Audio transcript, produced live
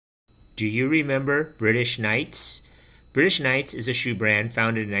Do you remember British Knights? British Knights is a shoe brand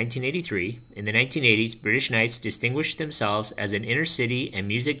founded in 1983. In the 1980s, British Knights distinguished themselves as an inner-city and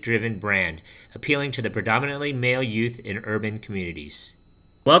music-driven brand, appealing to the predominantly male youth in urban communities.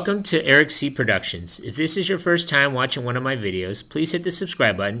 Welcome to Eric C. Productions. If this is your first time watching one of my videos, please hit the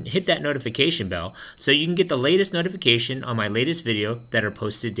subscribe button, hit that notification bell, so you can get the latest notification on my latest video that are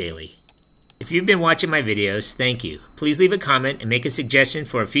posted daily. If you've been watching my videos, thank you. Please leave a comment and make a suggestion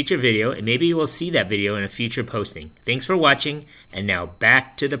for a future video, and maybe you will see that video in a future posting. Thanks for watching, and now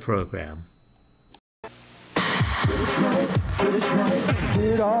back to the program.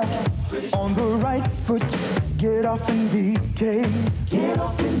 Get off on the right foot, get off and BK, get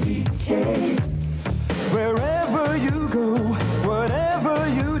off and BK. Wherever you go, whatever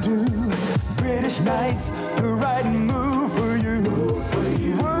you do, British Knights, the right move for you.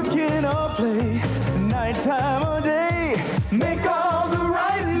 Working or play, nighttime or day, make all the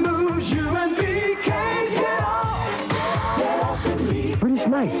right moves, you and BKs, get off and BK. British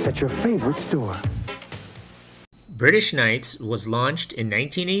Knights at your favorite store. British Knights was launched in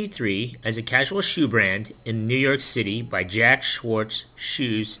 1983 as a casual shoe brand in New York City by Jack Schwartz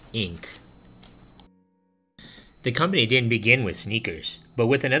Shoes, Inc. The company didn't begin with sneakers, but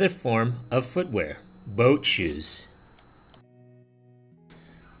with another form of footwear, boat shoes.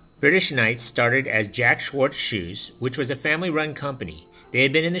 British Knights started as Jack Schwartz Shoes, which was a family-run company. They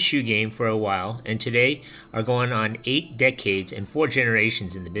had been in the shoe game for a while, and today are going on 8 decades and 4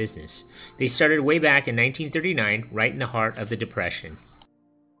 generations in the business. They started way back in 1939, right in the heart of the Depression.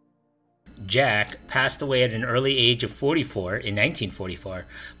 Jack passed away at an early age of 44 in 1944,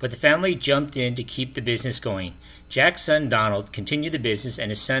 but the family jumped in to keep the business going. Jack's son Donald continued the business, and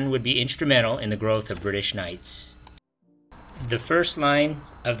his son would be instrumental in the growth of British Knights. The first line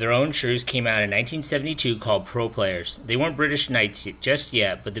of their own shoes came out in 1972 called Pro Players. They weren't British Knights just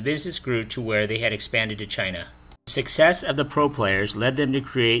yet, but the business grew to where they had expanded to China. The success of the Pro Players led them to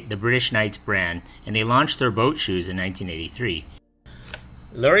create the British Knights brand, and they launched their boat shoes in 1983.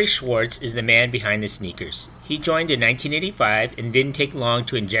 Larry Schwartz is the man behind the sneakers. He joined in 1985 and didn't take long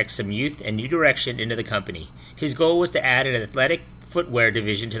to inject some youth and new direction into the company. His goal was to add an athletic footwear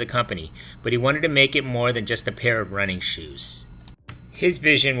division to the company, but he wanted to make it more than just a pair of running shoes. His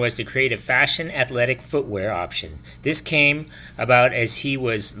vision was to create a fashion athletic footwear option. This came about as he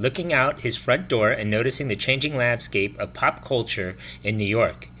was looking out his front door and noticing the changing landscape of pop culture in New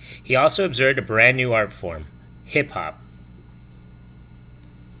York. He also observed a brand new art form, hip-hop.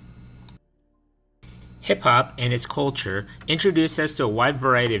 Hip-hop and its culture introduced us to a wide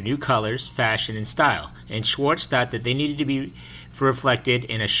variety of new colors, fashion, and style, and Schwartz thought that they needed to be reflected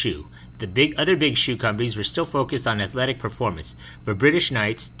in a shoe. The other big shoe companies were still focused on athletic performance, but British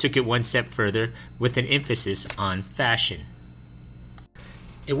Knights took it one step further with an emphasis on fashion.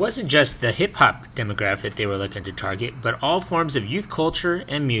 It wasn't just the hip-hop demographic they were looking to target, but all forms of youth culture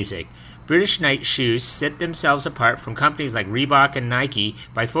and music. British Knight shoes set themselves apart from companies like Reebok and Nike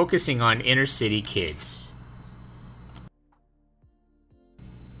by focusing on inner-city kids.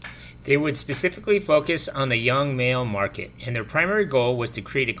 They would specifically focus on the young male market, and their primary goal was to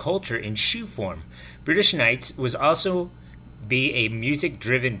create a culture in shoe form. British Knights was also be a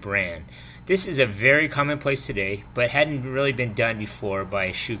music-driven brand. This is a very commonplace today, but hadn't really been done before by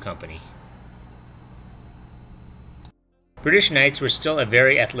a shoe company. British Knights were still a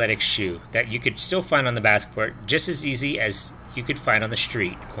very athletic shoe that you could still find on the basketball just as easy as you could find on the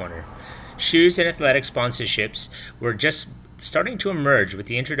street corner. Shoes and athletic sponsorships were just starting to emerge with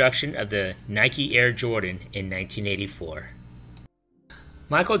the introduction of the Nike Air Jordan in 1984.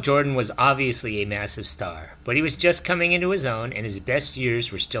 Michael Jordan was obviously a massive star, but he was just coming into his own and his best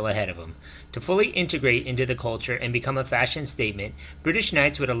years were still ahead of him. To fully integrate into the culture and become a fashion statement, British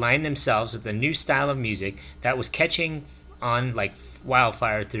Knights would align themselves with a new style of music that was catching on like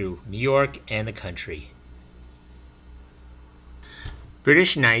wildfire through New York and the country.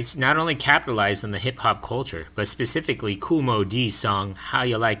 British Knights not only capitalized on the hip-hop culture, but specifically Kool Mo Dee's song How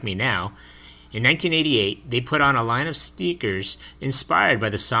You Like Me Now. In 1988, they put on a line of sneakers inspired by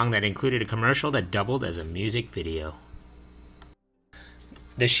the song that included a commercial that doubled as a music video.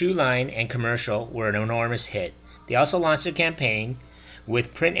 The shoe line and commercial were an enormous hit. They also launched a campaign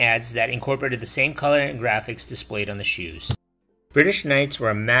with print ads that incorporated the same color and graphics displayed on the shoes. British Knights were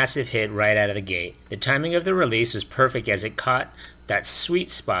a massive hit right out of the gate. The timing of the release was perfect as it caught that sweet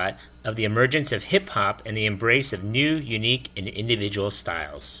spot of the emergence of hip-hop and the embrace of new, unique, and individual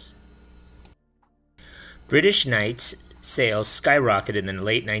styles. British Knights sales skyrocketed in the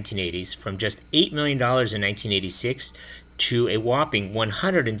late 1980s from just $8 million in 1986 to a whopping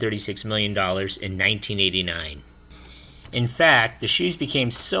 $136 million in 1989. In fact, the shoes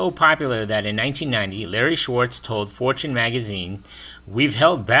became so popular that in 1990, Larry Schwartz told Fortune magazine, "We've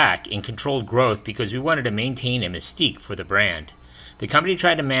held back and controlled growth because we wanted to maintain a mystique for the brand." The company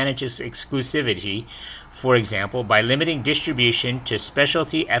tried to manage its exclusivity, for example, by limiting distribution to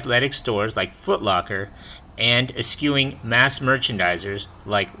specialty athletic stores like Foot Locker and eschewing mass merchandisers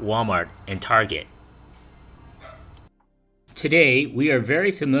like Walmart and Target. Today, we are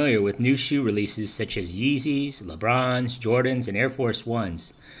very familiar with new shoe releases such as Yeezys, LeBrons, Jordans, and Air Force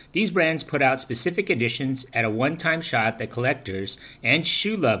Ones. These brands put out specific editions at a one-time shot that collectors and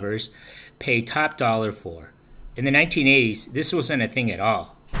shoe lovers pay top dollar for. In the 1980s, this wasn't a thing at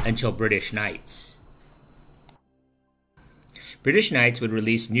all, until British Knights. British Knights would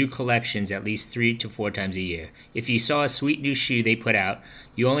release new collections at least 3 to 4 times a year. If you saw a sweet new shoe they put out,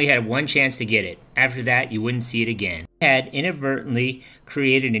 you only had one chance to get it. After that, you wouldn't see it again. They had inadvertently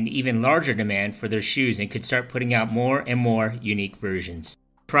created an even larger demand for their shoes and could start putting out more and more unique versions.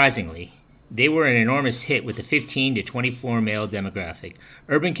 Surprisingly, they were an enormous hit with the 15 to 24 male demographic.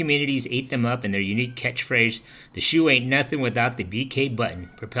 Urban communities ate them up, and their unique catchphrase, "The shoe ain't nothing without the BK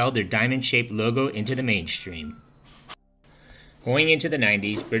button," propelled their diamond-shaped logo into the mainstream. Going into the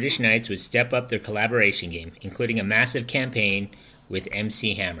 90s, British Knights would step up their collaboration game, including a massive campaign with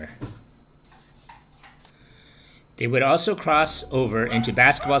MC Hammer. They would also cross over into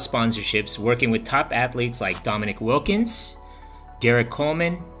basketball sponsorships, working with top athletes like Dominic Wilkins, Derek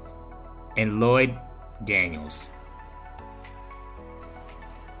Coleman, and Lloyd Daniels.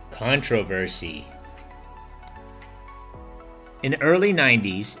 Controversy. In the early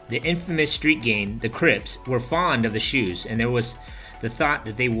 90s, the infamous street gang, the Crips, were fond of the shoes, and there was the thought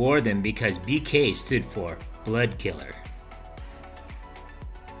that they wore them because BK stood for Blood Killer.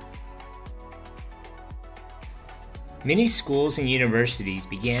 Many schools and universities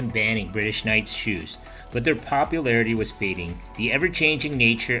began banning British Knights shoes, but their popularity was fading. The ever-changing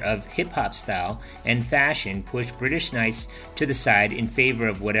nature of hip-hop style and fashion pushed British Knights to the side in favor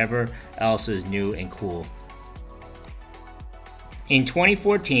of whatever else was new and cool. In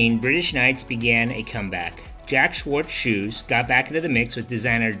 2014, British Knights began a comeback. Jack Schwartz shoes got back into the mix with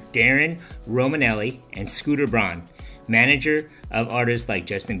designer Darren Romanelli and Scooter Braun, manager of artists like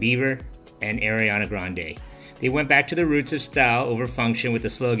Justin Bieber and Ariana Grande. They went back to the roots of style over function with the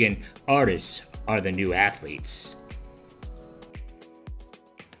slogan, "Artists are the new athletes."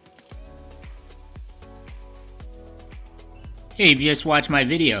 Hey, if you just watched my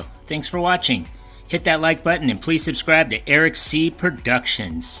video, thanks for watching. Hit that like button and please subscribe to Eric C.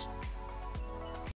 Productions.